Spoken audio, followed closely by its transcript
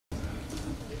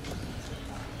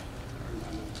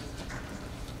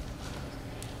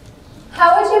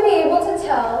How would you be able to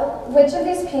tell which of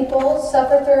these people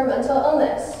suffer through a mental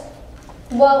illness?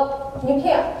 Well, you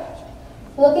can't.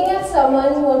 Looking at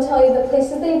someone won't tell you the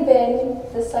places they've been,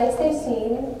 the sights they've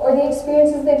seen, or the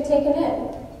experiences they've taken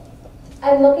in.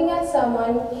 And looking at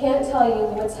someone can't tell you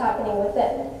what's happening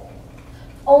within.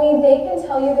 Only they can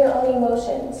tell you their own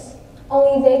emotions.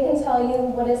 Only they can tell you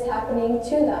what is happening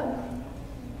to them.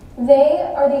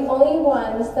 They are the only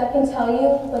ones that can tell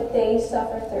you what they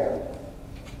suffer through.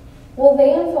 Will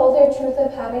they unfold their truth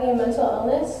of having a mental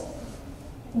illness?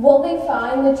 Will they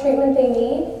find the treatment they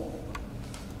need?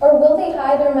 Or will they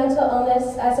hide their mental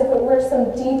illness as if it were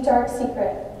some deep, dark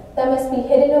secret that must be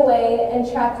hidden away and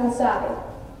trapped inside,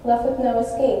 left with no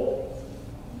escape?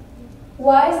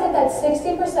 Why is it that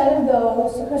 60% of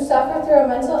those who suffer through a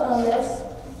mental illness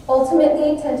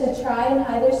ultimately tend to try and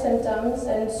hide their symptoms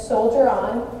and soldier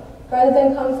on rather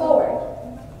than come forward?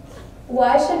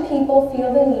 Why should people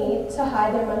feel the need to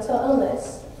hide their mental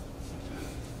illness?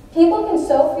 People can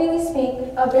so freely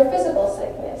speak of their physical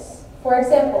sickness. For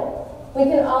example, we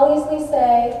can all easily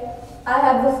say, I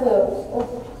have the flu,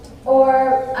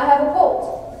 or I have a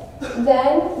cold.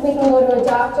 Then we can go to a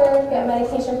doctor, get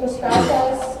medication prescribed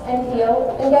us, and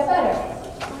heal and get better.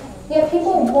 Yet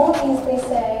people won't easily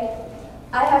say,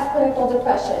 I have clinical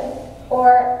depression,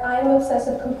 or I'm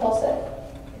obsessive compulsive.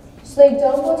 So they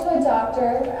don't go to a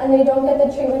doctor and they don't get the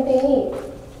treatment they need.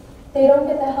 They don't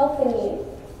get the help they need.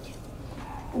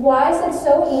 Why is it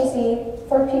so easy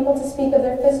for people to speak of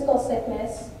their physical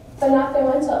sickness, but not their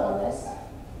mental illness?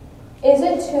 Is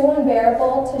it too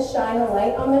unbearable to shine a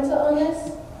light on mental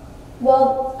illness?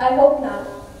 Well, I hope not,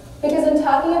 because I'm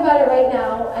talking about it right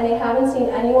now and I haven't seen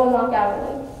anyone walk out on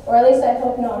me, or at least I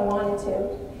hope no one wanted to.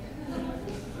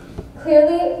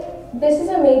 Clearly, this is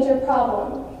a major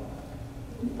problem.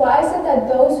 Why is it that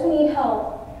those who need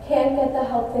help can't get the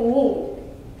help they need?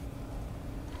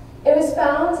 It was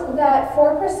found that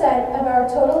 4% of our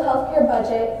total healthcare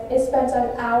budget is spent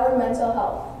on our mental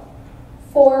health.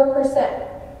 4%.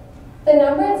 The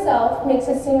number itself makes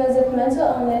it seem as if mental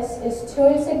illness is too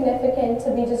insignificant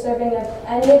to be deserving of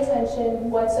any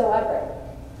attention whatsoever.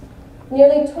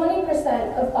 Nearly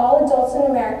 20% of all adults in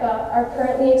America are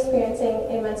currently experiencing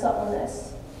a mental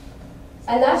illness.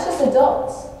 And that's just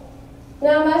adults.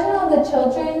 Now imagine all the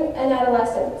children and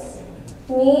adolescents,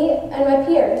 me and my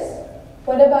peers.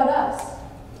 What about us?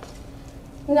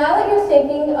 Now that you're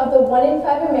thinking of the 1 in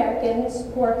 5 Americans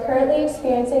who are currently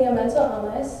experiencing a mental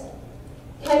illness,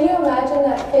 can you imagine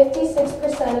that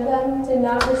 56% of them did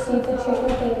not receive the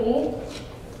treatment they need?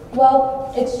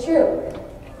 Well, it's true.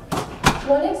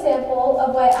 One example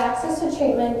of why access to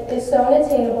treatment is so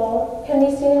unattainable can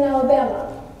be seen in Alabama,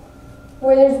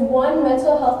 where there's one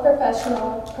mental health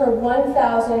professional per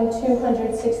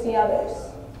 1,260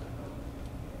 others.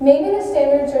 Maybe the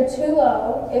standards are too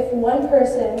low if one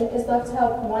person is left to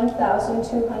help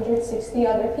 1,260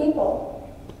 other people.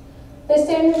 The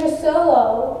standards are so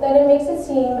low that it makes it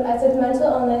seem as if mental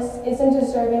illness isn't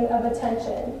deserving of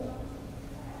attention.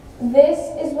 This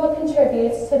is what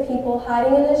contributes to people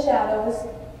hiding in the shadows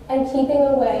and keeping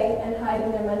away and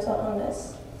hiding their mental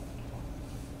illness.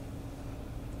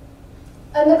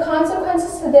 And the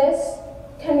consequences to this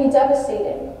can be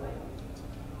devastating.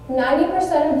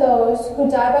 90% of those who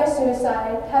die by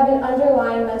suicide have an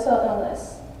underlying mental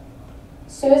illness.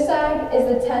 Suicide is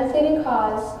the 10th leading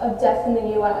cause of death in the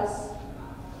U.S.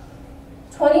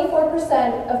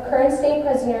 24% of current state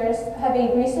prisoners have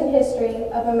a recent history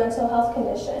of a mental health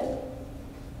condition.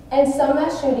 And some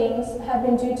mass shootings have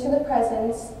been due to the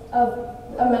presence of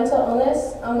a mental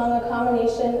illness among a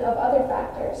combination of other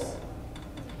factors.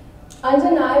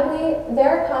 Undeniably, there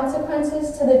are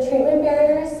consequences to the treatment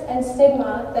barriers and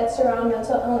stigma that surround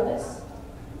mental illness.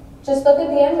 Just look at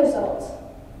the end result: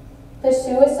 the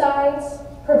suicides,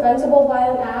 preventable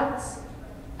violent acts,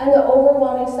 and the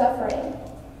overwhelming suffering.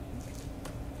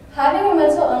 Having a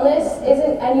mental illness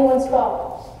isn't anyone's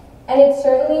fault, and it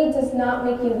certainly does not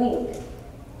make you weak.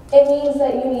 It means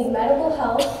that you need medical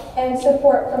help and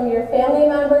support from your family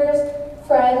members,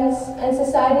 friends, and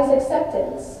society's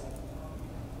acceptance.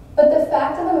 But the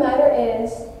fact of the matter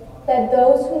is that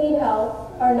those who need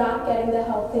help are not getting the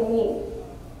help they need.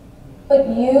 But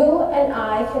you and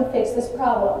I can fix this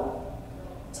problem.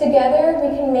 Together,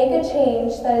 we can make a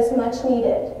change that is much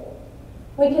needed.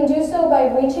 We can do so by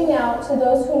reaching out to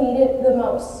those who need it the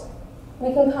most.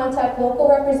 We can contact local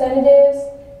representatives,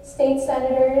 state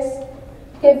senators,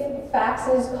 give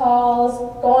faxes, calls,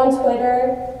 go on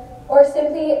Twitter, or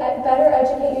simply better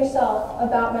educate yourself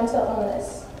about mental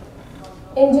illness.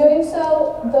 In doing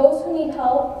so, those who need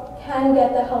help can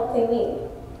get the help they need.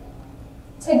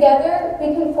 Together,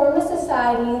 we can form a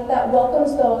society that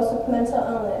welcomes those with mental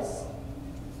illness.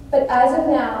 But as of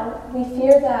now, we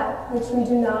fear that which we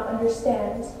do not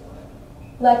understand.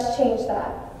 Let's change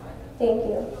that. Thank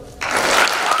you.